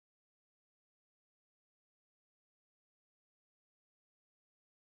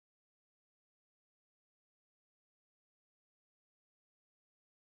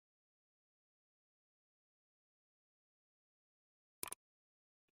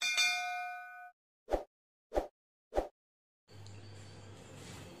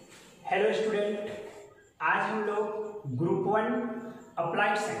Hello student, आज हम लोग ग्रुप 1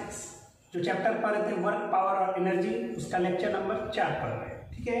 अप्लाइड साइंस जो चैप्टर पढ़ रहे थे वर्क, पावर और एनर्जी, उसका लेक्चर नंबर 4 पढ़ रहे हैं।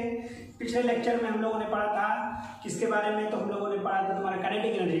 ठीक है, पिछले लेक्चर में हम लोगों ने पढ़ा था किसके बारे में, तो हम लोगों ने पढ़ा था तुम्हारा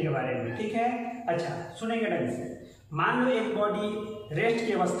काइनेटिक एनर्जी के बारे में। ठीक है, अच्छा सुनेंगे ढंग से। मान लो एक बॉडी रेस्ट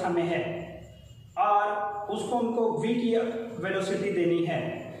की अवस्था में है और उसको हमको v की वेलोसिटी देनी है।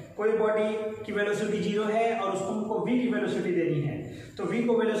 कोई बॉडी की वेलोसिटी 0 है और उसको हमको v की वेलोसिटी देनी है, तो v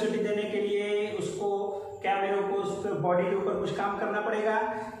को वेलोसिटी देने के लिए उसको क्या मेरे को उस बॉडी के ऊपर कुछ काम करना पड़ेगा।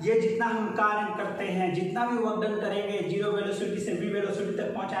 ये जितना हम कार्य करते हैं, जितना भी वर्क डन करेंगे 0 वेलोसिटी से v वेलोसिटी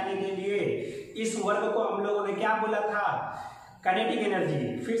तक पहुंचाने के लिए, इस वर्क को हम लोगों ने क्या बोला था, काइनेटिक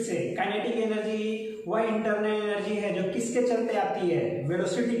एनर्जी। फिर से काइनेटिक एनर्जी वह इंटरनल एनर्जी है जो किसके चलते आती है,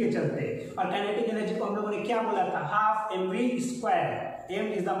 वेलोसिटी के चलते। और काइनेटिक एनर्जी को हम लोगों ने क्या बोला था, half mv²। m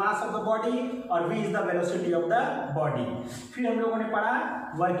is the mass of the body और v is the velocity of the body. फिर हम लोगों ने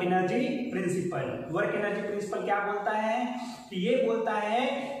पढ़ा work energy principal. Work energy principal क्या बोलता है कि ये बोलता है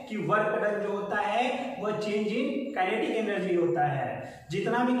कि वर्क डन जो होता है वह चेंज इन काइनेटिक एनर्जी होता है।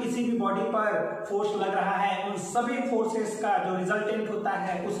 जितना भी किसी भी बॉडी पर फोर्स लग रहा है, उन सभी फोर्सेस का जो रिजल्टेंट होता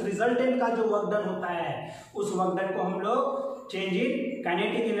है, उस रिजल्टेंट का जो वर्क डन होता है, उस वर्क डन को हम लोग चेंज इन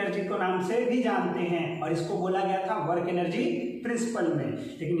काइनेटिक एनर्जी को नाम से भी जानते हैं, और इसको बोला गया था वर्क एनर्जी प्रिंसिपल में।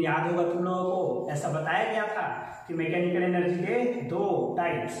 लेकिन याद होगा तुम लोगों को ऐसा बताया गया था कि मैकेनिकल एनर्जी के 2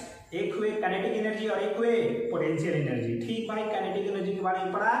 टाइप्स, एक हुए काइनेटिक एनर्जी और एक हुए पोटेंशियल एनर्जी। ठीक भाई, काइनेटिक एनर्जी के बारे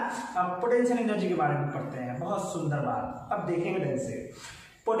में पढ़ा, अब पोटेंशियल एनर्जी के बारे में पढ़ते हैं। बहुत सुंदर बात, अब देखेंगे ढंग से।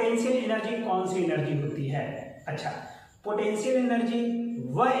 पोटेंशियल एनर्जी कौन सी एनर्जी होती है? अच्छा, पोटेंशियल एनर्जी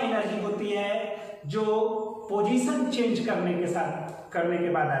वह एनर्जी होती है जो पोजीशन चेंज करने के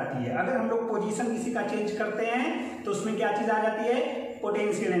बाद आती है। अगर हम लोग पोजीशन किसी का चेंज करते हैं तो उसमें क्या चीज आ जाती है,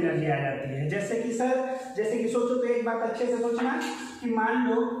 पोटेंशियल एनर्जी आ जाती है। जैसे कि सोचो, तो एक बात अच्छे से सोचना कि मान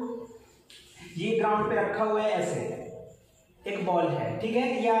लो ये ग्राउंड पे रखा हुआ है, ऐसे एक बॉल है, ठीक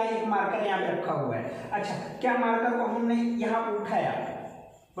है, या एक मार्कर यहाँ पे रखा हुआ है। अच्छा, क्या मार्कर को हमने यहाँ पे उठाया,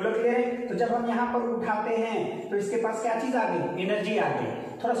 बोलो क्लियर है? तो जब हम यहाँ पर उठाते हैं तो इसके पास क्या चीज आ गई, एनर्जी आ गई।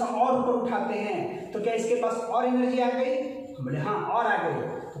 थोड़ा सा और ऊपर उठाते हैं तो क्या इसके पास और एनर्जी आ गई? बोले हाँ, और आ गई।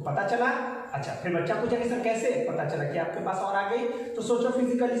 तो पता चला, अच्छा फिर बच्चा पूछा कि सर कैसे पता चला कि आपके पास और आ गई? तो सोचो,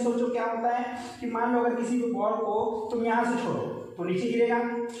 फिजिकली सोचो, क्या होता है कि मान लो अगर किसी भी बॉल को तुम यहाँ से छोड़ो तो नीचे गिरेगा,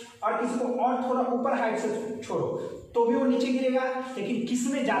 और किसी को और थोड़ा ऊपर हाइट से छोड़ो तो भी वो नीचे गिरेगा। लेकिन किस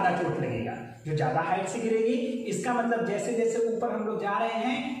में ज्यादा चोट लगेगा? जो ज्यादा हाइट से गिरेगी। इसका मतलब जैसे जैसे ऊपर हम लोग जा रहे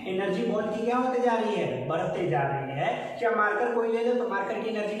हैं, एनर्जी बॉल की क्या होते जा रही है, बढ़ते जा रही है। क्या मार्कर कोई ले लो तो मार्कर की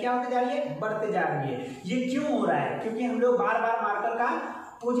एनर्जी क्या होते जा रही है, बढ़ते जा रही है। ये क्यों हो रहा है? क्योंकि हम लोग बार बार मार्कर का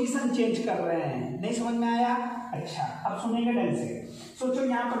पोजीशन चेंज कर रहे हैं। नहीं समझ में आया? अच्छा, अब सुनेंगे ढंग से। सोचो,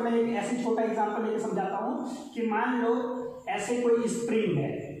 यहाँ पर मैं एक ऐसे छोटा एग्जांपल लेकर समझाता हूँ कि मान लो ऐसे कोई स्प्रिंग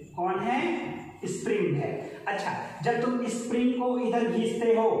है। कौन है? स्प्रिंग है। अच्छा, जब तुम स्प्रिंग को इधर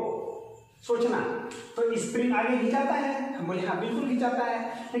खींचते हो, सोचना, तो स्प्रिंग आगे खींचाता है? हम बोले हाँ, बिल्कुल खींचाता है।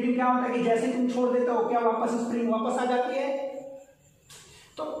 लेकिन क्या होता है कि जैसे तुम छोड़ देते हो, क्या वापस स्प्रिंग वापस आ जाती है?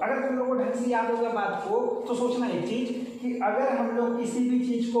 तो अगर तुम लोगों को ढंग से याद होगा बात को, तो सोचना एक चीज कि अगर हम लोग किसी भी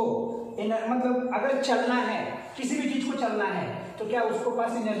चीज को मतलब अगर चलना है, किसी भी चीज को चलना है, तो क्या उसको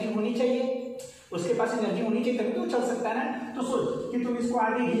पास एनर्जी होनी चाहिए? उसके पास एनर्जी होनी चाहिए तभी तो चल सकता है ना। तो सोच कि तुम इसको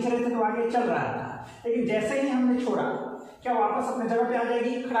आगे खींच रहे थे तो आगे चल रहा था, लेकिन जैसे ही हमने छोड़ा, क्या वापस अपने जगह पे आ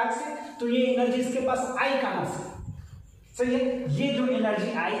जाएगी खड़ाक से? तो ये एनर्जी इसके पास आई कहां से? सही है, ये जो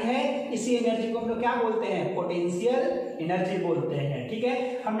एनर्जी आई है, इसी एनर्जी को हम लोग क्या बोलते हैं, पोटेंशियल एनर्जी बोलते हैं। ठीक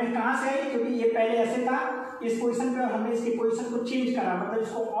है, हमने कहां से आई? क्योंकि ये पहले ऐसे था इस पोजीशन पे, और हमने इसकी पोजीशन को चेंज करा, मतलब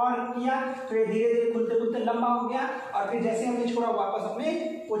इसको और किया, तो ये धीरे धीरे खुलते खुलते लंबा हो गया, और फिर जैसे हमने छोड़ा वापस अपने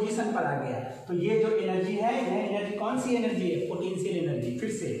पोजीशन पर आ गया। तो ये जो एनर्जी है, यह एनर्जी कौन सी एनर्जी है, पोटेंशियल एनर्जी। फिर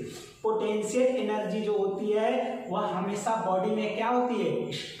से, पोटेंशियल एनर्जी जो होती है वह हमेशा बॉडी में क्या होती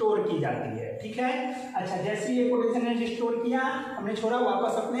है, स्टोर की जाती है। ठीक है, अच्छा, जैसे ये पोटेंशियल एनर्जी स्टोर किया, हमने छोड़ा,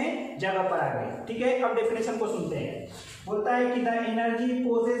 वापस अपने जगह पर आ गए। ठीक है, अब डेफिनेशन को सुनते हैं। बोलता है कि the energy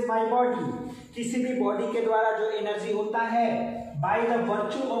poses by body, किसी भी बॉडी के द्वारा जो एनर्जी होता है, by the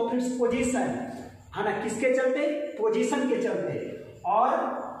virtue of its position, है ना, किसके चलते, पोजीशन के चलते, और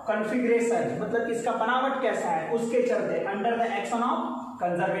कॉन्फ़िगरेशन मतलब इसका बनावट कैसा है उसके चलते, under the action of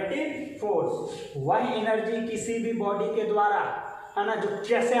conservative force. वह एनर्जी किसी भी बॉडी के द्वारा, है ना, जो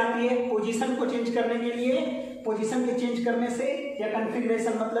कैसे आती है, पोजीशन को चेंज करने के लिए, पोजीशन के चेंज करने से, या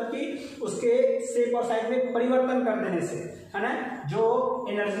कॉन्फ़िगरेशन मतलब कि उसके शेप और साइज में परिवर्तन कर देने से, है ना, जो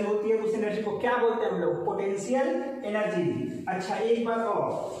एनर्जी होती है उस एनर्जी को क्या बोलते हैं हम लोग, पोटेंशियल एनर्जी। अच्छा, एक बात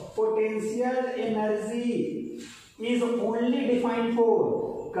और, potential energy is only defined for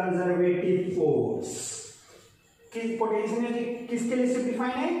conservative force. Potential energy किसके लिए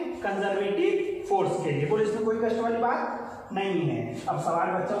सिंप्लीफाइड है? कंजर्वेटिव फोर्स के लिए। बोलो इसमें कोई कष्ट वाली बात नहीं है। अब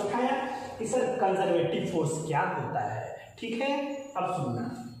सवाल बच्चा उठाया कि सर कंजर्वेटिव फोर्स क्या होता है, ठीक है। अब सुनना,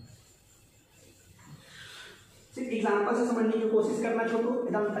 सिर्फ एग्जांपल से समझने की कोशिश करना छोटू,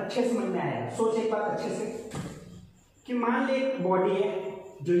 एकदम अच्छे समझ में आया। सोच एक बात अच्छे से कि मान ले एक बॉडी है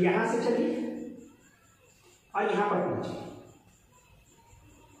जो यहां से चली और यहां पर पहुंची,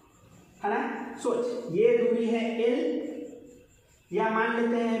 है ना। सोच ये दूरी है L, या मान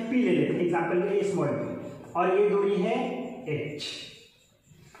लेते हैं P ले लेते हैं एग्जांपल के लिए, स्मॉल p, और ये दूरी है H।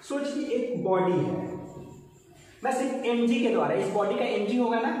 सोच कि एक बॉडी है, मैं सिर्फ mg के द्वारा, इस बॉडी का mg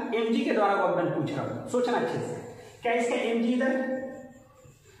होगा ना, mg के द्वारा वर्क डन पूछ रहा हूं। सोचना अच्छे से, क्या इसका mg इधर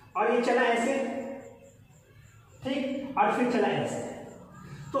और ये चला ऐसे, ठीक, और फिर चला ऐसे।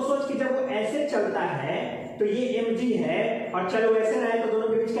 तो सोच कि जब वो ऐसे चलता है तो ये mg है और चलो ऐसे रहा है, तो दोनों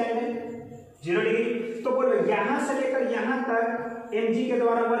के बीच क्या एंगल? 0 डिग्री। तो बोलो यहां से लेकर यहां तक mg के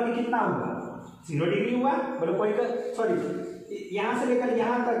द्वारा वर्क कितना हुआ? 0 डिग्री हुआ। बोलो कोई सॉरी, यहां से लेकर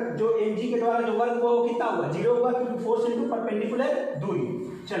यहां तक जो mg के द्वारा जो वर्क हुआ वो कितना हुआ? 0 हुआ, क्योंकि फोर्स इनटू परपेंडिकुलर दूरी।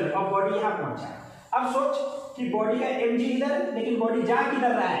 चलो अब बॉडी यहां पहुंचा। अब सोच कि बॉडी का mg इधर, लेकिन बॉडी जा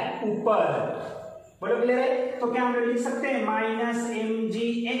किधर रहा है? ऊपर। बोलो क्लियर है? तो क्या हम लोग लिख सकते हैं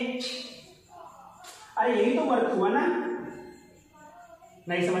 -mgh। अरे यही तो वर्क हुआ ना,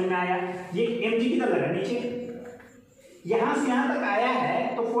 नहीं समझ में आया? ये mg किधर लगा? नीचे। यहां से यहां तक आया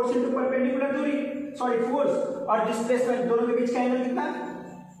है तो फोर्स इनटू परपेंडिकुलर दूरी, सॉरी फोर्स और डिस्प्लेसमेंट दोनों के बीच का एंगल कितना?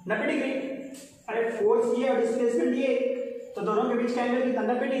 90 डिग्री। अरे फोर्स ये और डिस्प्लेसमेंट ये, तो दोनों के बीच का एंगल कितना?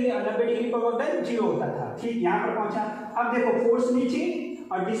 90 डिग्री, और 90 डिग्री पर वर्क डन 0 होता था। ठीक, यहां पर पहुंचा। अब देखो फोर्स नीचे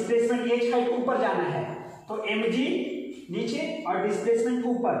और डिस्प्लेसमेंट ये हाइट ऊपर जाना है, तो mg नीचे और डिस्प्लेसमेंट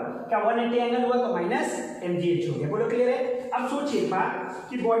ऊपर, क्या 180 एंगल हुआ? तो -mgh हो गया। बोलो क्लियर है? अब सोचिए बात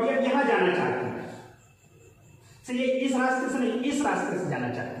कि बॉडी अब यहां जाना चाहती है, ये इस रास्ते से नहीं, इस रास्ते से जाना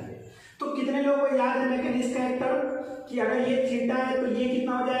चाहती है। तो कितने लोगों को याद है मैकेनिक्स कैरेक्टर कि अगर ये थीटा है तो ये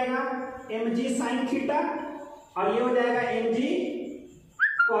कितना हो जाएगा? mg sin थीटा, और ये हो जाएगा mg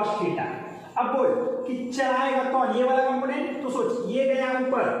cos थीटा। अब बोल कि चलाएगा कौन? ये वाला कंपोनेंट। तो सोच ये गया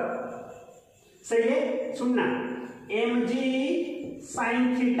ऊपर, सही है, सुनना, mg sin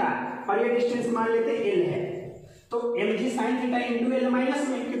थीटा और ये डिस्टेंस मान लेते हैं l है, तो mg sin theta into l minus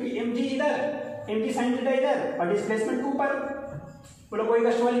में, क्योंकि mg इधर, mg sin थीटा इधर और डिस्प्लेसमेंट ऊपर। बोलो कोई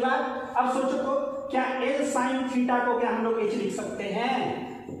कष्ट वाली बात? अब सोचो तो क्या l sin थीटा को क्या हम लोग h लिख सकते हैं?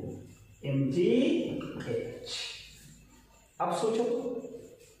 mgh। अब सोचो,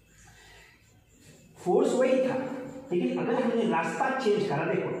 फोर्स वही था, लेकिन अगर हमने रास्ता चेंज करा,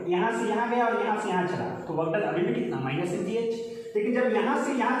 देखो यहां से यहां गया और यहां से यहां चला, तो वर्क डन अभी भी कितना? -mgh। लेकिन जब यहां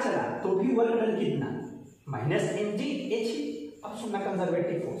से यहां चला तो भी वर्क डन कितना? -mgh। अब सुनना,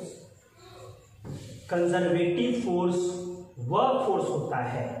 कंजर्वेटिव फोर्स, कंजर्वेटिव फोर्स वह फोर्स होता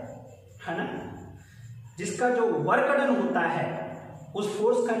है ना, जिसका जो वर्क डन होता है, उस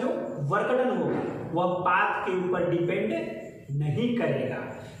फोर्स का जो वर्क डन होगा वह पाथ के ऊपर डिपेंड नहीं करेगा।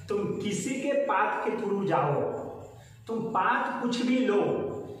 तुम किसी के पाथ के थ्रू जाओ, तुम पाथ कुछ भी लो,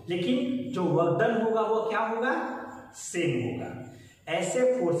 लेकिन जो वर्क डन होगा वो क्या होगा? सेम होगा। ऐसे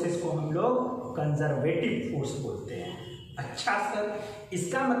फोर्सेस को हम लोग कंजर्वेटिव फोर्स बोलते हैं। अच्छा सर,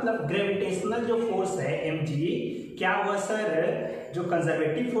 इसका मतलब ग्रेविटेशनल जो फोर्स है mg क्या हुआ सर? जो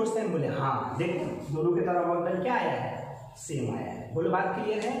कंजर्वेटिव फोर्स है? बोले हाँ, देखो दोनों की तरफ वर्क डन क्या आया है? सेम आया है। बोलो बात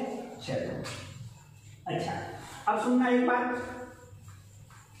क्लियर है? चलो अच्छा, अब सुनना एक बात।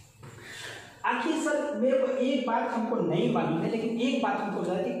 आखिर सर मेरे को एक बात हमको नहीं मालूम है, लेकिन एक बात हमको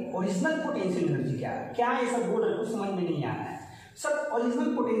पता है कि ओरिजिनल पोटेंशियल एनर्जी क्या है? क्या है सर? बोल रहे कुछ समझ में नहीं आ रहा है सर।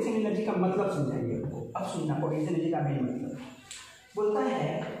 ओरिजिनल पोटेंशियल एनर्जी का मतलब समझाइए हमको। अब सुनना, पोटेंशियल एनर्जी का मेन मतलब बोलता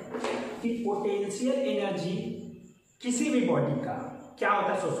है कि पोटेंशियल एनर्जी किसी भी बॉडी का क्या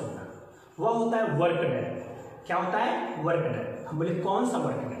होता है? सो सुनना, वह होता है वर्क डन। क्या होता है? Work done. हम बोले कौन सा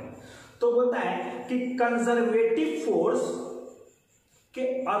वर्क डन? तो बोलता है कि कंजर्वेटिव फोर्स के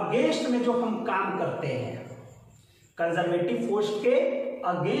अगेंस्ट में जो हम काम करते हैं, कंजर्वेटिव फोर्स के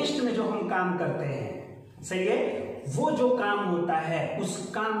अगेंस्ट में जो हम काम करते हैं, सही है, वो जो काम होता है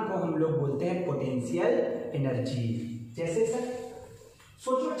उस काम को हम लोग बोलते हैं पोटेंशियल एनर्जी। जैसे सर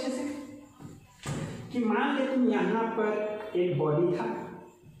सोचो अच्छे से कि मान ले तुम यहां पर एक बॉडी था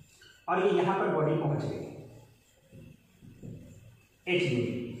और ये यहां पर बॉडी पहुंच गई h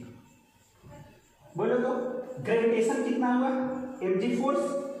डिग्री। बोलो तो ग्रेविटेशन कितना हुआ? mg फोर्स,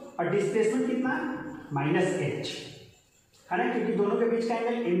 और डिस्प्लेसमेंट कितना? -h, है ना, क्योंकि दोनों के बीच का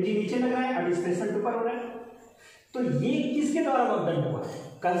एंगल mg नीचे लग रहा है और डिस्प्लेसमेंट ऊपर हो रहा है। तो ये किसके द्वारा वर्क डन हुआ?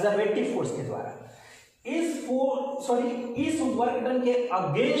 कंजर्वेटिव फोर्स के द्वारा। इस वर्क डन के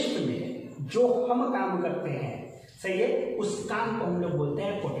अगेंस्ट में जो हम काम करते हैं, सही है, उस काम को हम लोग बोलते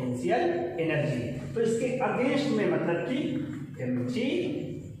हैं पोटेंशियल एनर्जी। तो इसके अगेंस्ट में मतलब कि mgh।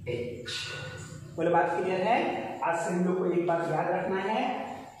 बोले बात क्लियर है। आज से हम लोग को एक बात याद रखना है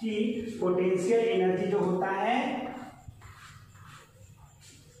कि पोटेंशियल एनर्जी जो होता है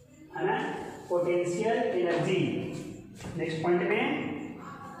ना, पोटेंशियल एनर्जी, नेक्स्ट पॉइंट में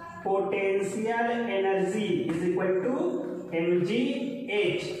potential energy is equal to mgh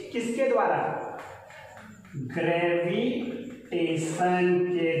किसके द्वारा, ग्रेविटेशन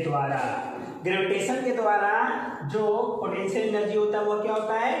के द्वारा। ग्रेविटेशन के द्वारा जो पोटेंशियल एनर्जी होता है वो क्या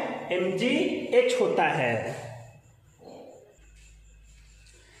होता है, mgh होता है।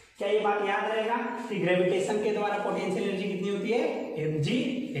 क्या ये बात याद रहेगा कि ग्रेविटेशन के द्वारा पोटेंशियल एनर्जी कितनी होती है,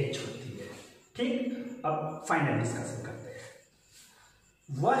 mgh होती है। ठीक, अब फाइनल डिस्कशन करते हैं।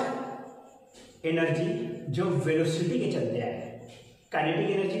 वह एनर्जी जो वेलोसिटी के चलते आए, काइनेटिक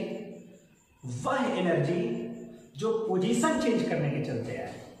एनर्जी, वह एनर्जी जो पोजीशन चेंज करने के चलते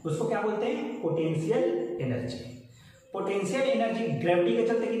आए, उसको क्या बोलते हैं, potential energy. Potential energy gravity के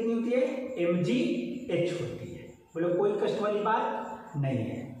चलते कितनी होती है, mgh होती है। बोलो कोई कष्ट वाली बात नहीं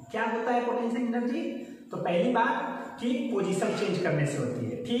है। क्या होता है पोटेंशियल एनर्जी, तो पहली बात कि पोजीशन चेंज करने से होती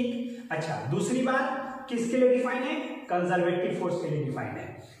है। ठीक, अच्छा दूसरी बात किसके लिए डिफाइन है, कंजर्वेटिव फोर्स के लिए डिफाइन है।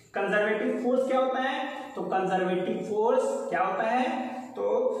 कंजर्वेटिव फोर्स क्या होता है, तो कंजर्वेटिव फोर्स क्या होता है, तो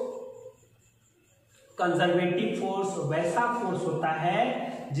कंजर्वेटिव फोर्स वैसा फोर्स होता है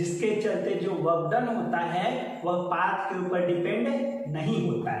जिसके चलते जो वर्क डन होता है वह पाथ के ऊपर डिपेंड नहीं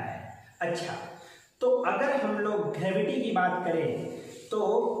होता है। अच्छा, तो अगर हम लोग ग्रेविटी की बात करें तो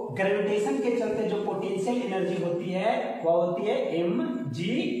ग्रेविटेशन के चलते जो पोटेंशियल एनर्जी होती है वह होती है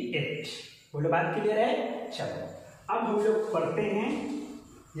mgh। बोलो बात क्लियर है। चलो अब हम लोग पढ़ते हैं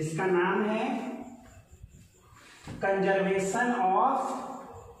जिसका नाम है conservation of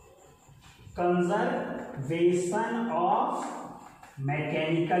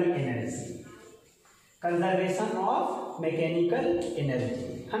mechanical energy. Conservation of mechanical energy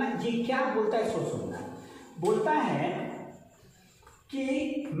है ना। ये क्या बोलता है, सो सुनना। बोलता है कि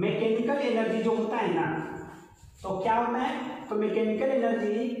मैकेनिकल एनर्जी जो होता है ना, तो क्या होता है, तो मैकेनिकल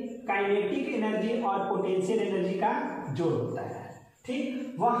एनर्जी काइनेटिक एनर्जी और पोटेंशियल एनर्जी का जोड़ होता है।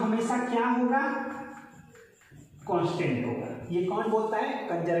 ठीक, वह हमेशा क्या होगा, कांस्टेंट होगा। ये कौन बोलता है,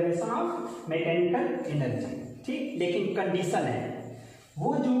 कंजर्वेशन ऑफ मैकेनिकल एनर्जी। ठीक, लेकिन कंडीशन है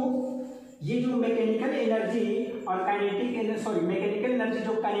वो जो ये जो मैकेनिकल एनर्जी और kinetic energy, sorry mechanical energy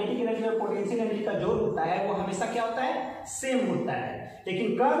जो काइनेटिक एनर्जी और पोटेंशियल एनर्जी का जोड़ होता है वो हमेशा क्या होता है, सेम होता है।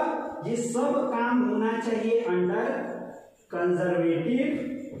 लेकिन कब, ये सब काम होना चाहिए अंडर कंजर्वेटिव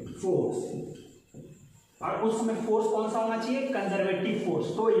फोर्स, और उस समय फोर्स कौन सा होना चाहिए, कंजर्वेटिव फोर्स।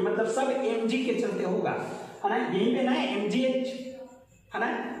 तो ये मतलब सब mg के चलते होगा, है ना, यही पे ना है mgh, है ना।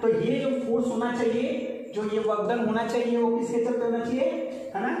 तो ये जो फोर्स होना चाहिए, जो ये वर्कडन होना चाहिए, वो किसके चलते होना चाहिए,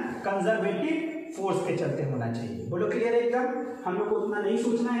 है ना, कंजर्वेटिव फोर्स के चलते होना चाहिए। बोलो क्लियर है एकदम। हम लोग को उतना नहीं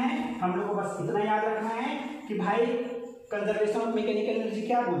सोचना है, हम लोग को बस इतना याद रखना है कि भाई कंजर्वेशन ऑफ मैकेनिकल एनर्जी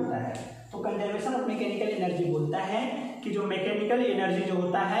क्या बोलता है, तो कंजर्वेशन ऑफ मैकेनिकल एनर्जी बोलता है कि जो मैकेनिकल एनर्जी जो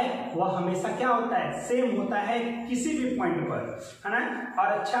होता है वह हमेशा क्या होता है, सेम होता है किसी भी पॉइंट पर, है ना। और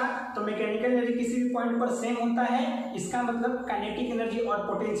अच्छा, तो मैकेनिकल एनर्जी किसी भी पॉइंट पर सेम होता है, इसका मतलब काइनेटिक एनर्जी और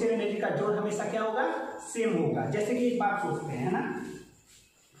पोटेंशियल एनर्जी का जोड़ हमेशा क्या होगा, सेम होगा। जैसे कि एक बात सोचते हैं, है ना,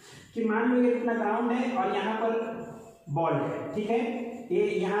 कि मान लो ये इतना ग्राउंड है और यहाँ पर बॉल है, ठीक है, ये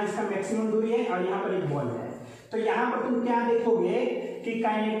यहाँ इसका मैक्सिमम दूरी है और यहाँ पर एक बॉल है। तो यहाँ पर तुम क्या देखोगे कि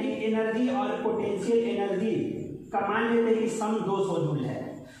काइनेटिक एनर्जी और पोटेंशियल एनर्जी का मान लेते हैं कि सम 200 जूल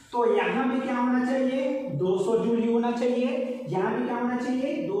है। तो यहाँ भी क्या होना चाहिए, 200 जूल ही होना चाहिए, यहाँ भी क्या होना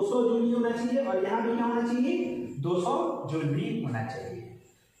चाहिए, 200 जूल ही होना चाहिए, और यहाँ भी क्या होना चाहिए, 200 जूल भी होना चाहिए।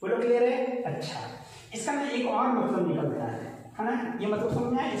 बोलो क्लियर है। अच्छा, इसका ना एक और मतलब निकलता है ना, ये मतलब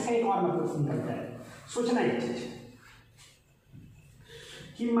समझ में आया, इसका एक और मतलब निकलता है। सोचना एक चीज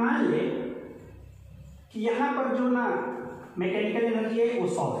कि मान ले कि यहां पर जो ना मैकेनिकल एनर्जी है वो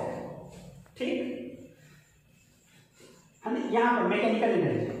 100 है, ठीक है ना, यहां पर मैकेनिकल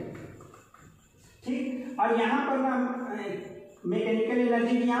एनर्जी, ठीक, और यहां पर ना मैकेनिकल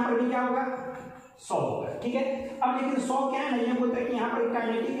एनर्जी भी यहां पर भी क्या होगा, 100 होगा, ठीक है। अब लेकिन 100 क्या है ना, ये बोलता है कि यहां पर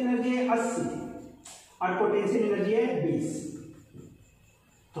काइनेटिक एनर्जी है 80 और पोटेंशियल एनर्जी है 20,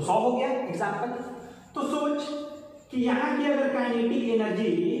 तो 100 हो गया एग्जाम्पल। तो सोच कि यहां की अगर काइनेटिक एनर्जी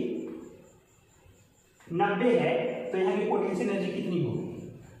 90 है तो यहाँ की पोटेंशियल एनर्जी कितनी होगी,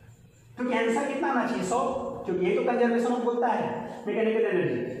 तो आंसर कितना आना चाहिए, 100, क्योंकि ये तो कंजर्वेशन ऑफ बोलता है मैकेनिकल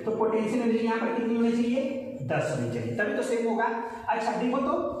एनर्जी। तो पोटेंशियल एनर्जी यहाँ पर कितनी होनी चाहिए, 10 होनी चाहिए, तभी तो सेम होगा। अच्छा देखो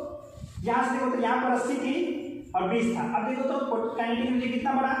तो यहाँ से देखो तो यहाँ पर 80 थी और 20 था। अब देखो तो काइनेटिक एनर्जी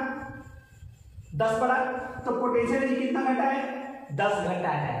कितना बड़ा, 10 बढ़ा तो पोटेंशियल एनर्जी कितना घटा है, 10 घटा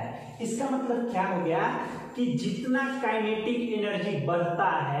है। इसका मतलब क्या हो गया कि जितना काइनेटिक एनर्जी बढ़ता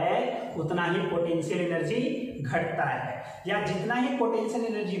है उतना ही पोटेंशियल एनर्जी घटता है, या जितना ही पोटेंशियल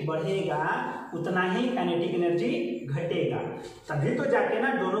एनर्जी बढ़ेगा उतना ही काइनेटिक एनर्जी घटेगा। तभी तो जाके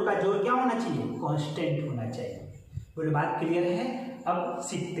ना दोनों का जोड़ क्या होना चाहिए, कांस्टेंट होना चाहिए। बोलो बात क्लियर है। अब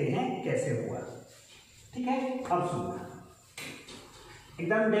सीखते हैं कैसे हुआ, ठीक है। अब सुनना,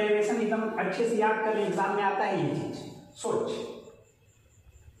 एकदम डेरिवेशन एकदम अच्छे से याद कर ले, एग्जाम में आता है ये चीज। सोच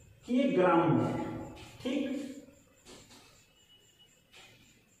कि ये ग्राउंड है, ठीक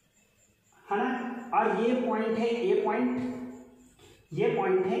है ना, और ये पॉइंट है ए पॉइंट, ये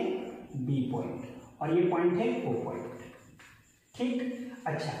पॉइंट है बी पॉइंट, और ये पॉइंट है ओ पॉइंट, ठीक।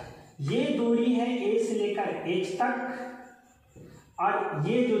 अच्छा, ये दूरी है ए से लेकर एच तक, और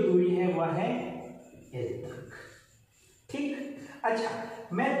ये जो दूरी है वह है एल तक, ठीक। अच्छा,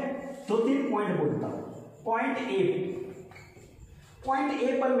 मैं 2-3 पॉइंट बोलता हूं। पॉइंट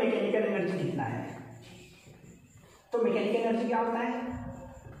ए पर मैकेनिकल एनर्जी कितना है, तो मैकेनिकल एनर्जी क्या होता है,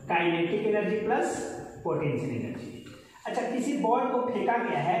 kinetic energy plus potential energy. अच्छा, किसी बॉल को फेंका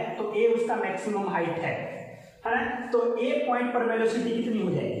गया है तो ए उसका मैक्सिमम हाइट है ना, तो ए पॉइंट पर वेलोसिटी कितनी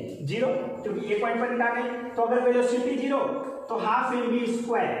हो जाएगी, 0, क्योंकि ए पॉइंट पर निकाले। तो अगर वेलोसिटी 0 तो हाफ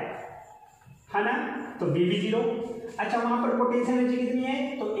mv² है ना, तो v भी 0। अच्छा, वहां पर पोटेंशियल एनर्जी कितनी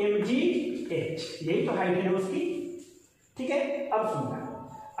है, तो mgh, यही तो हाइट है ना उसकी, ठीक है। अब सुनना,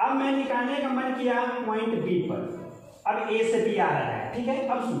 अब मैं निकालने का मन किया पॉइंट बी पर, अब ए से बी आ रहा है, ठीक है।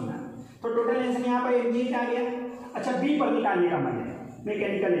 अब सुनना, तो टोटल आंसर यहाँ पर mgh आ गया। अच्छा, बी पर निकालने का मन है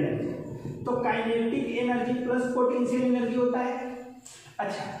मैकेनिकल एनर्जी, तो kinetic energy plus potential energy होता है।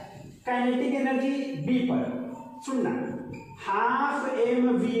 अच्छा, काइनेटिक एनर्जी बी पर सुनना, हाफ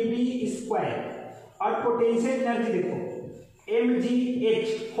mvv², और पोटेंशियल एनर्जी देखो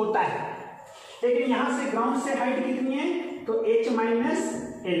mgh होता है, लेकिन यहां से ग्राउंड से हाइट कितनी है, तो h माइनस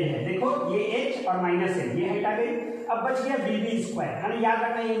एल है। देखो ये h और माइनस एल, ये हाइट आ गई। अब बच गया vv², है ना, याद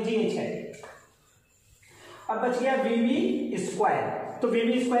रखना ये mgh है। अब बच गया vv², तो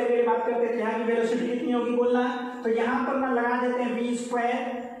vv² के लिए बात करते हैं, यहाँ की वेलोसिटी कितनी होगी बोलना, तो यहां पर ना लगा देते हैं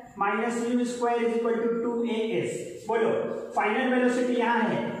v² minus u² is equal to 2as। बोलो फाइनल वेलोसिटी यहाँ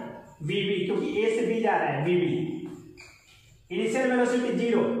है vv, क्योंकि a से b जा रहा है vv, इनिशियल वेलोसिटी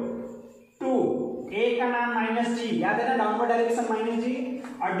 0, 2, a का नाम माइनस जी, याद है ना, डाउनवर्ड डायरेक्शन माइनस जी,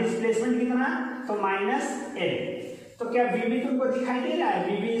 और डिस्प्लेसमेंट कितना, तो माइनस एल। तो क्या vv तुमको दिखाई दे रहा है,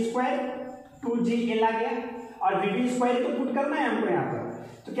 vv² 2gl आ गया, और vv² तो पुट करना है हमको यहाँ पर,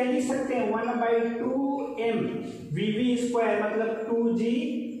 तो क्या लिख सकते हैं 1/2m vv² मतलब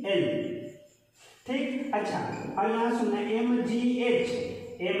 2gl, ठीक। अच्छा, और यहाँ सुनना mgh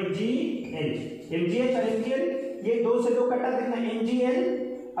और mgl, ये 2 से 2 कटा, देखना mgl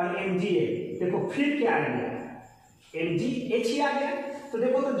और mgl, देखो फिर क्या आ गया, mgh ही आ गया। तो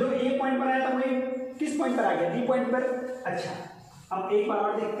देखो, तो जो ए पॉइंट पर आया था वही किस पॉइंट पर आ गया, बी पॉइंट पर। अच्छा, अब एक बार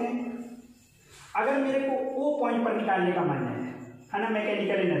और देखते हैं, अगर मेरे को ओ पॉइंट पर निकालने का मन है ना,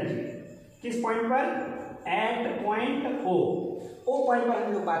 मैकेनिकल एनर्जी किस पॉइंट पर, एट पॉइंट ओ पॉइंट पर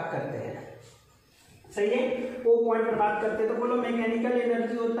हम लोग बात करते हैं, सही है। ओ पॉइंट पर बात करते हैं, तो बोलो मैकेनिकल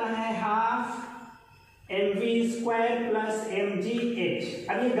एनर्जी होता है हाफ mv² प्लस mgh।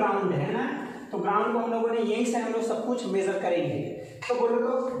 अब ये ग्राउंड है ना, तो ग्राउंड को हम लोगों ने यहीं से हम लोग सब कुछ मेजर करेंगे। तो बोलो, तो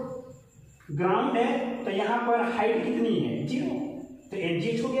ग्राउंड है तो यहाँ पर हाइट कितनी है, 0, तो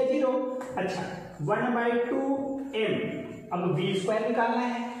mgh हो गया 0। अच्छा, 1/2m, अब v² निकालना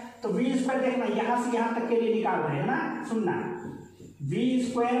है, तो v² देखना यहां से यहां तक के लिए निकाल रहे हैं ना, सुनना,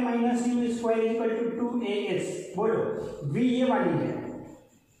 v² minus u² equal to 2as। बोलो v ये वाली है,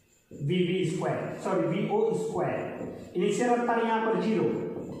 vo², इनिशियल रखता है यहाँ पर 0,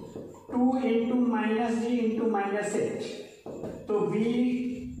 2 इंटू माइनस जी इंटू माइनस एच, तो v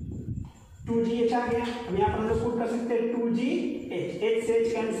 2gh आ गया। अब यहाँ पर हम लोग पुट कर सकते हैं 2gh, h से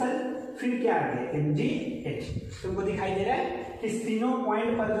h कैंसल, फिर क्या आ गया mgh। तुमको दिखाई दे रहा है कि तीनों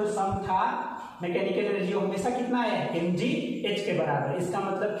पॉइंट पर जो सम था मैकेनिकल एनर्जी हमेशा कितना है, mgh के बराबर। इसका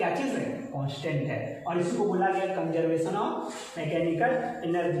मतलब क्या चीज है, कांस्टेंट है, और इसी को बोला गया कंजर्वेशन ऑफ मैकेनिकल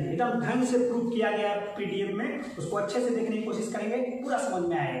एनर्जी। एकदम ढंग से प्रूव किया गया पीडीएफ में, उसको अच्छे से देखने की कोशिश करेंगे, पूरा समझ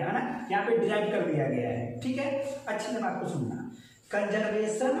में आएगा, है ना। यहाँ पे डिराइव कर दिया गया है, ठीक है। अच्छे से बात को सुनना,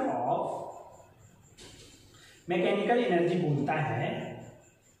 कंजर्वेशन ऑफ मैकेनिकल एनर्जी बोलता है,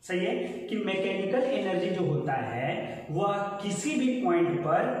 सही है, कि मैकेनिकल एनर्जी जो होता है वह किसी भी पॉइंट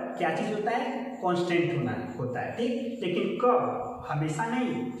पर क्या चीज होता है, कांस्टेंट होता है, ठीक। लेकिन कब, हमेशा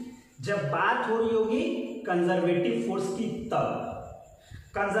नहीं, जब बात हो रही होगी कंजर्वेटिव फोर्स की, तब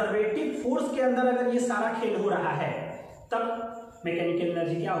कंजर्वेटिव फोर्स के अंदर अगर ये सारा खेल हो रहा है तब मैकेनिकल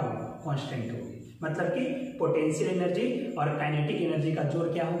एनर्जी क्या होगी, कांस्टेंट होगी। मतलब कि पोटेंशियल एनर्जी और काइनेटिक एनर्जी का जोड़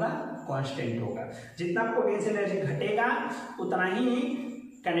क्या होगा, कांस्टेंट होगा। जितना पोटेंशियल एनर्जी घटेगा उतना ही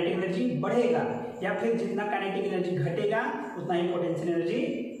काइनेटिक एनर्जी बढ़ेगा, या फिर जितना काइनेटिक एनर्जी घटेगा उतना ही पोटेंशियल एनर्जी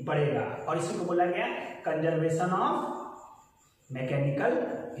बढ़ेगा, और इसी को बोला गया कंजर्वेशन ऑफ मैकेनिकल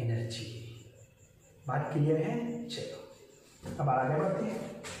एनर्जी। बात क्लियर है? चलो अब आगे बढ़ते हैं।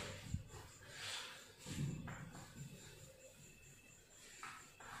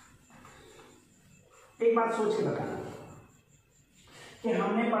 एक बात सोच के बताना कि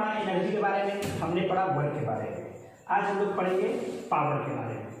हमने पढ़ा एनर्जी के बारे में, हमने पढ़ा वर्क के बारे में, आज हम लोग पढ़ेंगे पावर के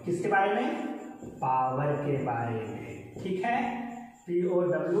बारे में। किसके बारे में? पावर के बारे में, ठीक है। POWER,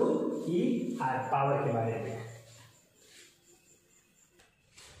 पावर के बारे में।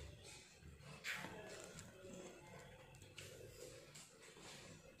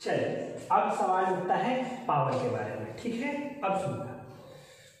 चलिए अब सवाल उठता है पावर के बारे में, ठीक है। अब सुनना,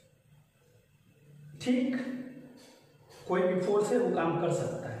 ठीक कोई भी फोर्स है वो काम कर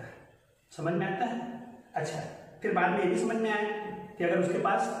सकता है, समझ में आता है? अच्छा, फिर बाद में ये भी समझ में आया कि अगर उसके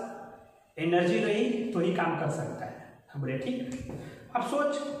पास एनर्जी रही तो ही काम कर सकता है। हम बोले ठीक। अब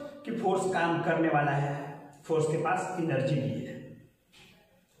सोच कि फोर्स काम करने वाला है, फोर्स के पास एनर्जी भी है।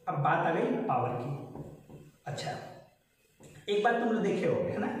 अब बात आ गई पावर की। अच्छा, एक बात तुम लोग देखे होगे,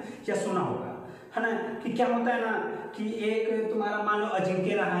 है ना, या सुना होगा, है ना, कि क्या होता है ना कि एक तुम्हारा मान लो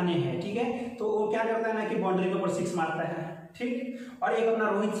अजिंक्य रहाणे है, ठीक है, तो वो क्या करता है ना कि बाउंड्री के ऊपर 6 मारता है, ठीक, और एक अपना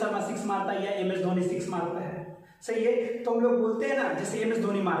रोहित शर्मा 6 मारता है, या MS धोनी 6 मारता है, सही है। तो हम लोग बोलते हैं ना, जैसे MS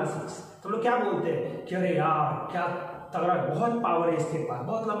धोनी मारा 6, तो हम लोग क्या बोलते हैं कि अरे यार क्या तगड़ा, बहुत पावर है इसके पास,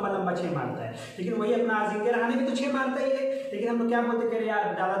 बहुत लंबा लंबा 6 मारता है। लेकिन वही अपना अजिंक्य रहाणे भी तो 6 मारता ही है, लेकिन हम लोग क्या बोलते हैं कि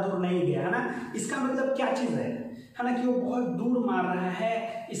यार ज्यादा दूर नहीं गया, है ना। इसका मतलब क्या चीज है ना, कि वो बहुत दूर मार रहा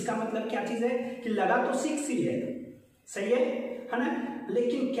है। इसका मतलब क्या चीज है कि लगा तो 6 ही है, सही है ना,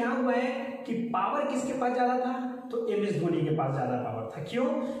 लेकिन क्या हुआ है कि पावर किसके पास ज्यादा था, तो MS धोनी के पास ज्यादा पावर था। क्यों?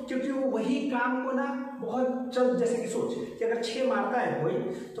 क्योंकि वो वही काम को ना बहुत जल्द, जैसे कि सोच कि अगर 6 मारता है कोई,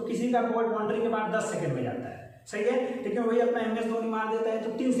 तो किसी का बॉल बाउंड्री के बाद 10 सेकंड में जाता है, सही है। लेकिन वही अपना MS धोनी मार देता है तो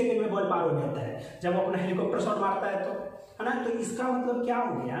 3 सेकंड में बॉल पार हो जाता है, जब वो अपना हेलीकॉप्टर शॉट मारता है तो, है ना। तो इसका मतलब क्या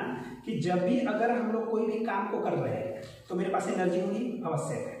हो गया कि जब भी अगर हम लोग कोई भी काम को कर रहे हैं तो मेरे पास एनर्जी होनी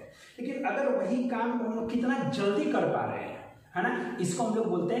आवश्यक है, लेकिन अगर वही काम को हम लोग कितना जल्दी कर पा रहे हैं, है ना, इसको हम लोग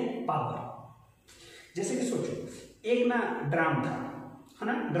बोलते हैं पावर। जैसे कि सोचो एक ना ड्रम था, है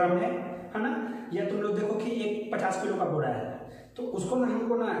ना, ड्रम है ना, या तुम लोग देखो कि एक 50 किलो का बोरा है, तो उसको ना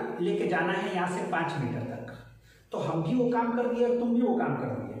हमको ना लेके जाना है यहाँ से 5 मीटर तक, तो हम भी वो काम कर दिए और तुम भी वो काम कर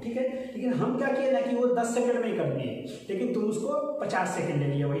दिए, ठीक है। लेकिन हम क्या किए ना कि वो 10 सेकंड में ही कर दिए, लेकिन तुम उसको 50 सेकंड ले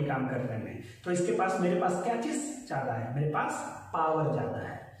लिए वही काम करने में। तो इसके पास, मेरे पास क्या चीज ज्यादा है, मेरे पास पावर ज्यादा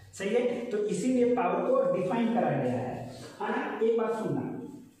है, सही है। तो इसीलिए पावर को डिफाइन करा गया है ना। एक बात सुनना,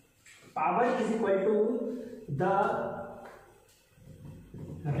 power is equal to the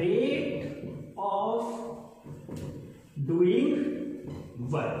rate of doing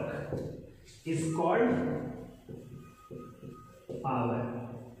work is called power.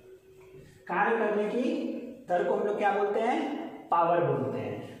 कार्य करने की दर को हम लोग क्या बोलते हैं, पावर बोलते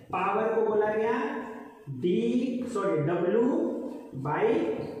हैं। पावर को बोला गया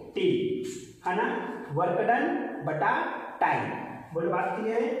W/T, है ना, वर्क डन बटा टाइम। बोलो बात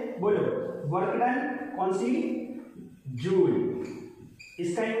क्लियर है? बोलो, वर्क डन कौन सी, जूल,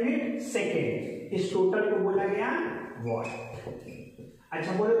 इसका यूनिट सेकेंड, इस टोटल को बोला गया वॉट।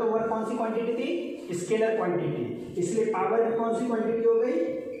 अच्छा बोलो, तो वर्क कौन सी क्वांटिटी थी, स्केलर क्वांटिटी, इसलिए पावर भी कौन सी क्वांटिटी हो गई,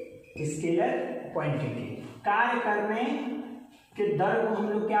 स्केलर क्वांटिटी। कार्य करने के दर को हम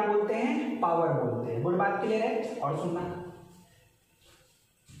लोग क्या बोलते हैं, पावर बोलते हैं। बोलो बात क्लियर है? और सुनना,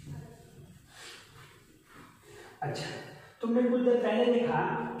 अच्छा तुमने कुछ देर पहले देखा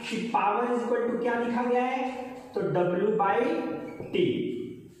कि पावर इज इक्वल टू क्या लिखा गया है, तो W/T,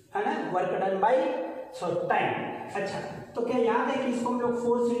 है ना, वर्क डन बाई टाइम। अच्छा, तो क्या याद है कि इसको हम लोग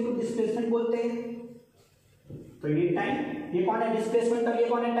फोर्स इनटू डिस्प्लेसमेंट बोलते हैं? तो ये टाइम, ये कौन है डिस्प्लेसमेंट, और ये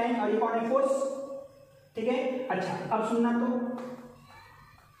कौन है टाइम, और ये कौन है फोर्स, ठीक है। अच्छा अब सुनना, तो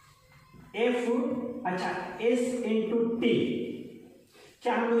F, अच्छा S इंटू टी,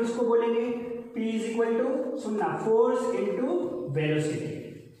 क्या हम लोग इसको बोलेंगे, P इज इक्वल टू, सुनना, फोर्स इंटू वेलोसिटी,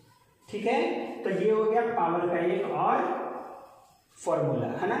 ठीक है। तो ये हो गया पावर का एक और फॉर्मूला,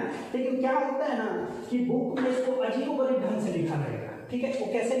 है ना। लेकिन क्या होता है ना कि बुक में इसको अजीबोगरीब ढंग से लिखा रहेगा, ठीक है। वो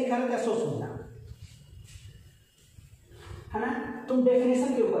कैसे लिखा रहेगा सो सुनना, है ना। तुम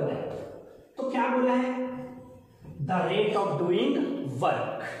डेफिनेशन के ऊपर है, तो क्या बोला है, the rate of doing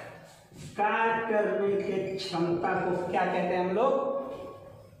work, कार्य करने की क्षमता को क्या कहते हैं हम लोग,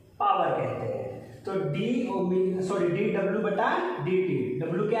 पावर कहते हैं। तो DW/dt,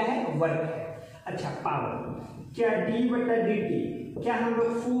 W क्या है, वर्क है। अच्छा पावर, क्या डी बटा डी टी, क्या हम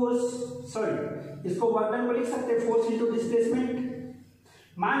लोग फोर्स, सॉरी इसको वर्क डन को लिख सकते हैं फोर्स इंटू डिस्प्लेसमेंट।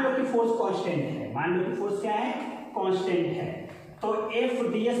 मान लो कि फोर्स कांस्टेंट है, मान लो कि फोर्स क्या है, कांस्टेंट है, तो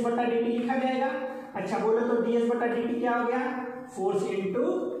एफ डी एस बटा डी टी लिखा जाएगा। अच्छा बोलो तो डी एस बटा डी टी क्या हो गया, फोर्स इंटू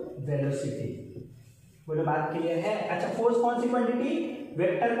वेलोसिटी। बोलो बात क्लियर है। अच्छा फोर्स कौन सी क्वांटिटी,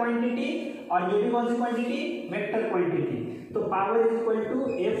 वेक्टर क्वांटिटी, और ये भी कौन सी क्वांटिटी, वेक्टर क्वांटिटी। तो power is equal to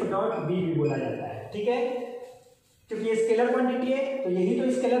F dot B भी बोला जाता है, ठीक है, क्योंकि ये स्केलर क्वांटिटी है तो यही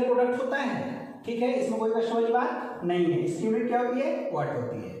तो स्केलर प्रोडक्ट होता है, ठीक है, इसमें कोई कष्ट वाली बात नहीं है। इसकी यूनिट क्या होती है, वाट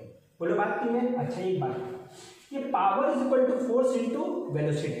होती है। बोलो बात क्लियर। अच्छा एक बात, ये power is equal to force into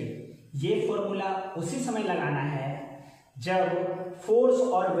velocity, ये फॉर्मूला उसी समय लगाना है जब फोर्स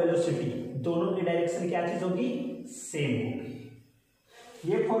और वेलोसिटी दोनों की डायरेक्शन क्या चीज होगी, सेम होगी।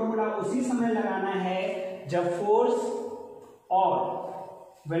 ये फॉर्मूला उसी समय लगाना है जब फोर्स और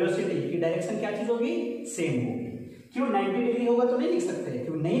वेलोसिटी की डायरेक्शन क्या चीज होगी, सेम होगी। क्यों 90 डिग्री होगा तो नहीं लिख सकते,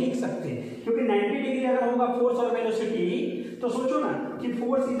 क्यों नहीं लिख सकते, क्योंकि 90 डिग्री अगर होगा फोर्स और वेलोसिटी तो सोचो ना कि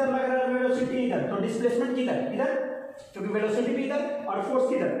फोर्स इधर लग रहा है, वेलोसिटी इधर, तो डिस्प्लेसमेंट किधर, इधर, क्योंकि वेलोसिटी भी इधर और फोर्स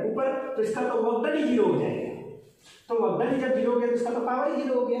किधर, ऊपर, तो इसका तो वर्क डन ही जीरो हो जाएगा। तो वर्क डन ही जब जीरो हो गया तो इसका तो पावर ही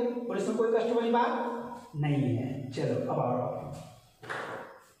जीरो हो गया, और इसमें कोई कष्ट वाली बात नहीं है। चलो अब आओ,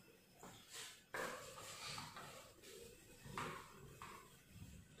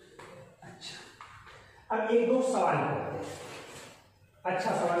 अब एक दो सवाल करते हैं।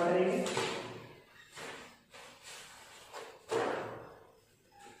 अच्छा सवाल करेंगे,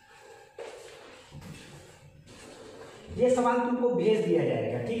 ये सवाल तुमको भेज दिया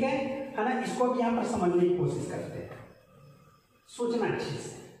जाएगा, ठीक है ना। इसको अब यहां पर समझने की कोशिश करते हैं, सोचना अच्छे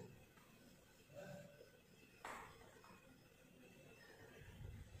से।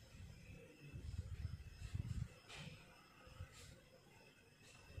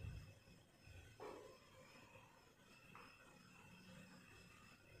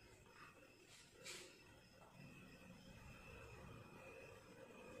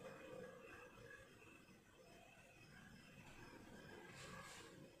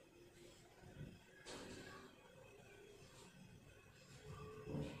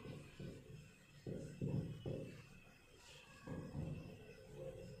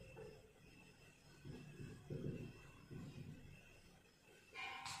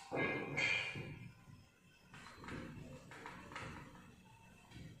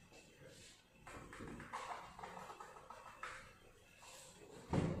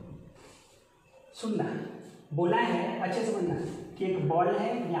 सुनना, बोला है अच्छे से सुनना कि एक बॉल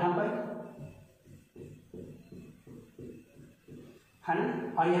है यहां पर, है ना,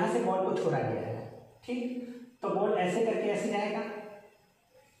 और यहां से बॉल को छोड़ा गया है, ठीक, तो बॉल ऐसे करके ऐसे जाएगा।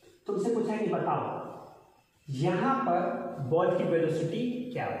 तुमसे पूछा है कि बताओ यहां पर बॉल की वेलोसिटी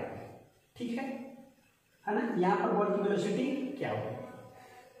क्या होगी, ठीक है ना, यहां पर बॉल की वेलोसिटी क्या होगी।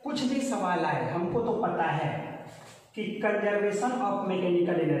 कुछ भी सवाल आए, हमको तो पता है कि conservation of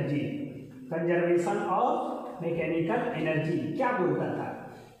mechanical energy, conservation of mechanical energy क्या बोलता था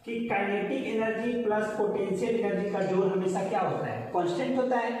कि kinetic energy plus potential energy का जोड़ हमेशा क्या होता है, कांस्टेंट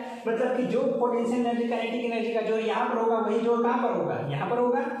होता है। मतलब कि जो पोटेंशियल एनर्जी काइनेटिक एनर्जी का जोड़ यहाँ पर होगा वही जोड़ कहाँ पर होगा, यहाँ पर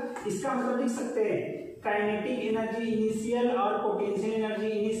होगा। इसका मतलब लिख सकते हैं काइनेटिक एनर्जी इनिशियल और potential energy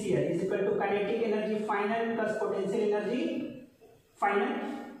initial is equal to kinetic energy final plus potential energy final.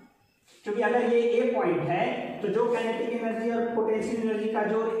 क्योंकि अगर ये ए पॉइंट है तो जो काइनेटिक एनर्जी और पोटेंशियल एनर्जी का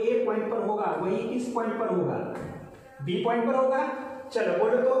जोड़ ए पॉइंट पर होगा वही किस पॉइंट पर होगा, बी पॉइंट पर होगा। चलो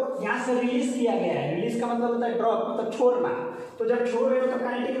बोलो तो यहां से रिलीज किया गया है, रिलीज का मतलब होता है ड्रॉप, मतलब छोड़ना। तो जब छोड़ रहे हो तो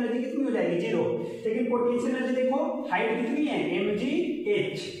काइनेटिक एनर्जी कितनी हो जाएगी, जीरो। लेकिन पोटेंशियल एनर्जी देखो, हाइट कितनी है,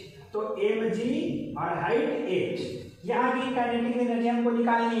 mgh, तो mg और हाइट h, यहाँ की काइनेटिक एनर्जी हमको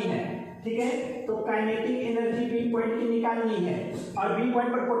निकालनी है, ठीक है। तो काइनेटिक एनर्जी बी पॉइंट की निकालनी है और बी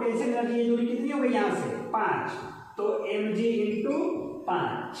पॉइंट पर पोटेंशियल एनर्जी ये दूरी कितनी हो गई यहाँ से 5, तो mg इंटू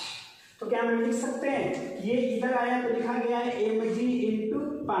 5। तो क्या हम लिख सकते हैं, ये इधर आया तो लिखा गया है mg इंटू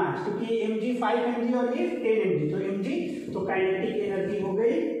 5, क्योंकि ये mg 5 mg और ये 10 mg, तो mg, तो काइनेटिक एनर्जी हो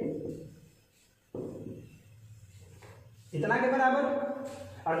गई इतना के बराबर।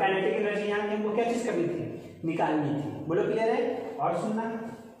 और काइनेटिक एनर्जी यहाँ की हमको क्या चीज करनी थी, निकालनी थी। बोलो क्लियर है। और सुनना,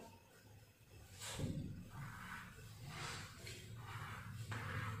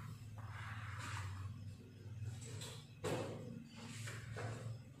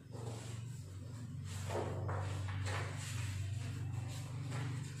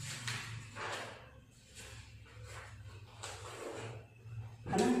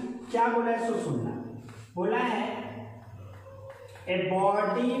 क्या बोला है सो सुनना। बोला है a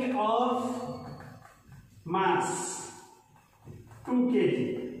body of mass 2 kg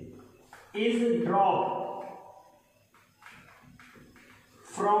is dropped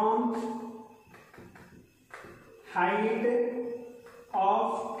from height of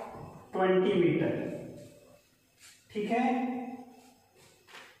 20 metre. ठीक है,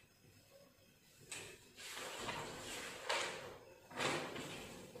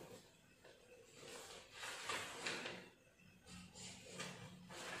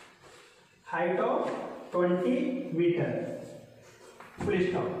 height of 20 meter, full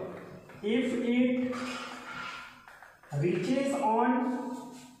stop. If it reaches on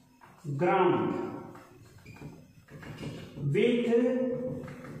ground with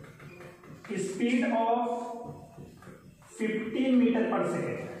speed of 15 meter per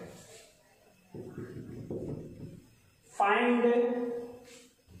second, find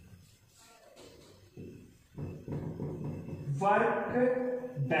work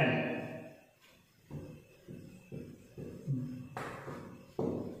done।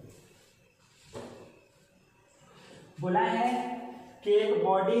 बोला है कि एक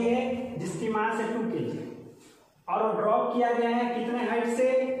बॉडी है जिसकी मास है 2 kg और वो ड्रॉप किया गया है कितने हाइट से,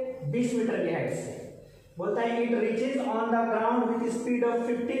 20 मीटर की हाइट से। बोलता है it reaches on the ground with speed of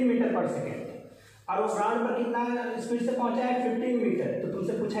 15 metre पर सेकेंड और वो ग्राउंड पर कितना स्पीड से पहुंचा है, 15 मीटर। तो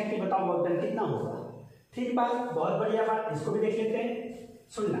तुमसे पूछा है कि बताओ वर्क डन कितना होगा। ठीक बात, बहुत बढ़िया बात, इसको भी देख लेते हैं,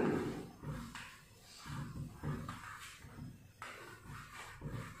 सुनना।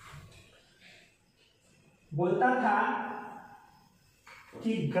 बोलता था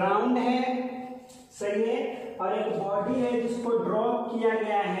कि ग्राउंड है, सही है, और एक बॉडी है जिसको ड्रॉप किया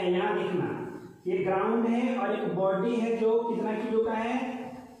गया है। यहां देखना, ये ग्राउंड है और एक बॉडी है जो कितना किलो का है,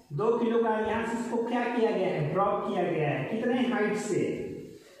 2 किलो का। यहां से इसको क्या किया गया है, ड्रॉप किया गया है कितने हाइट से,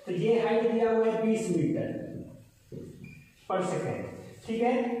 तो ये हाइट दिया हुआ है 20 मीटर पर सेकेंड। ठीक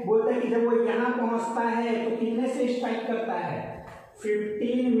है, बोलते हैं कि जब वो यहां पहुंचता है तो कितने से स्ट्राइक करता है,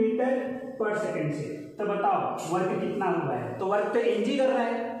 15 मीटर पर सेकेंड से। तो बताओ वर्क कितना हुआ है, तो वर्क तो एनजी कर रहा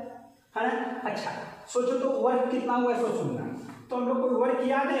है ना। अच्छा सोचो तो वर्क कितना हुआ है, सोचूंगा तो हम लोग को वर्क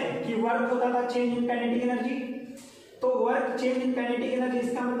याद है कि वर्क होता था चेंज इन काइनेटिक एनर्जी। तो work change in kinetic energy,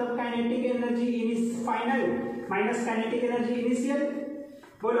 इसका मतलब kinetic energy in final minus kinetic energy initial.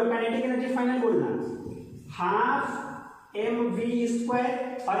 बोलो काइनेटिक एनर्जी फाइनल बोलना, हाफ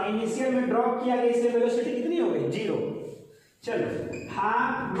mv² और इनिशियल में ड्रॉप किया गया इसलिए वेलोसिटी कितनी हो गई, 0। चलो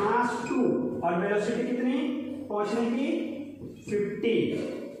हाफ मास 2 और वेलोसिटी कितनी पहुंचने की 50।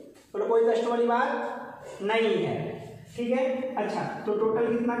 बोलो कोई कष्ट वाली बात नहीं है। ठीक है, अच्छा तो टोटल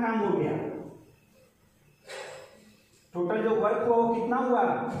कितना काम हो गया, टोटल जो वर्क हुआ वो कितना हुआ,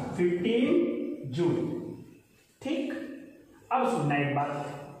 15 जूल। ठीक, अब सुनना एक बात,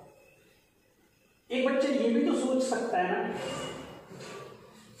 एक बच्चे ये भी तो सोच सकता है ना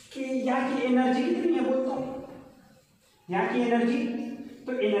कि यहाँ की एनर्जी कितनी है, बोलता हूं यहाँ की एनर्जी,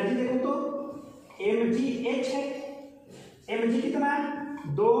 तो एनर्जी देखो तो mgh है, mg कितना है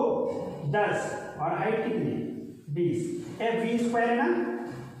 2 10 और हाइट कितनी 20, v² है ना,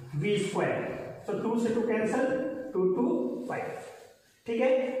 v², तो 2 से 2 कैंसल, 2 2 5। ठीक है,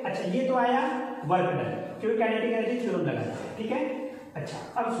 अच्छा ये तो आया वर्क डन, क्योंकि काइनेटिक एनर्जी थ्योरम लगा। ठीक है, अच्छा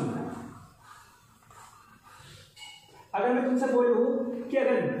अब सुनना, अगर मैं तुमसे बोलूं कि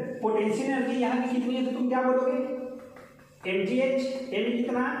अगर पोटेंशियल एनर्जी यहाँ की कितनी है तो तुम क्या बोलोगे, mgh, m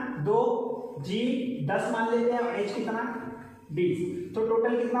कितना 2, g 10 मान लेते हैं और h कितना 20, तो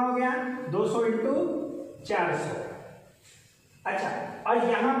टोटल कितना हो गया 200 इंटू 400। अच्छा और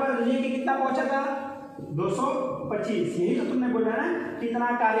यहां पर लेके कितना पहुंचा था 225, यही तो तुमने बोला ना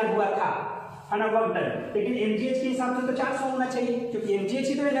कितना कार्य हुआ था, है ना, वर्क डन। लेकिन mgh के हिसाब से तो 400 होना चाहिए क्योंकि mgh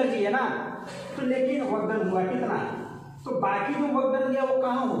ही तो एनर्जी है ना। तो लेकिन वर्क डन हुआ कितना, तो बाकी जो वर्क डन दिया वो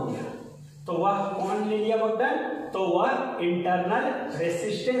कहां हो गया, तो वह कौन ले लिया वर्क डन, तो वह इंटरनल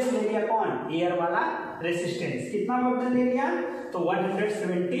रेसिस्टेंस ले लिया, कौन, एयर वाला रेसिस्टेंस। कितना वर्क डन ले लिया, तो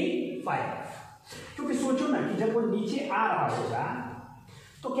 175। क्योंकि सोचो ना कि जब वो नीचे आ रहा होगा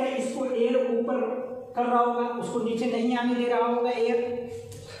तो क्या इसको एयर ऊपर कर रहा होगा, उसको नीचे नहीं आने दे रहा होगा एयर,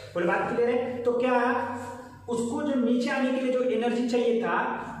 बोले बात क्लियर है। तो क्या उसको जो नीचे आने के लिए जो एनर्जी चाहिए था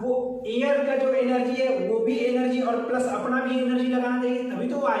वो एयर का जो एनर्जी है वो भी एनर्जी और प्लस अपना भी एनर्जी लगाना चाहिए, तभी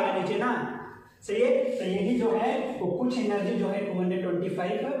तो वो आएगा नीचे ना, सही है। तो यही जो है वो कुछ एनर्जी जो है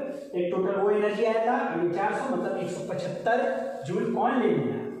 225, एक टोटल वो एनर्जी आया था, 400 मतलब 175 जूल कौन ले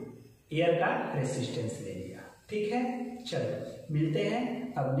लिया, एयर का रेसिस्टेंस ले लिया। ठीक है, चलो मिलते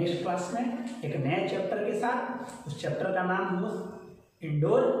हैं अब नेक्स्ट क्लास में एक नए चैप्टर के साथ। उस चैप्टर का नाम हो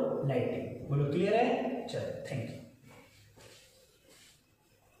इंडोर लाइटिंग। बोलो क्लियर है, चलो थैंक यू।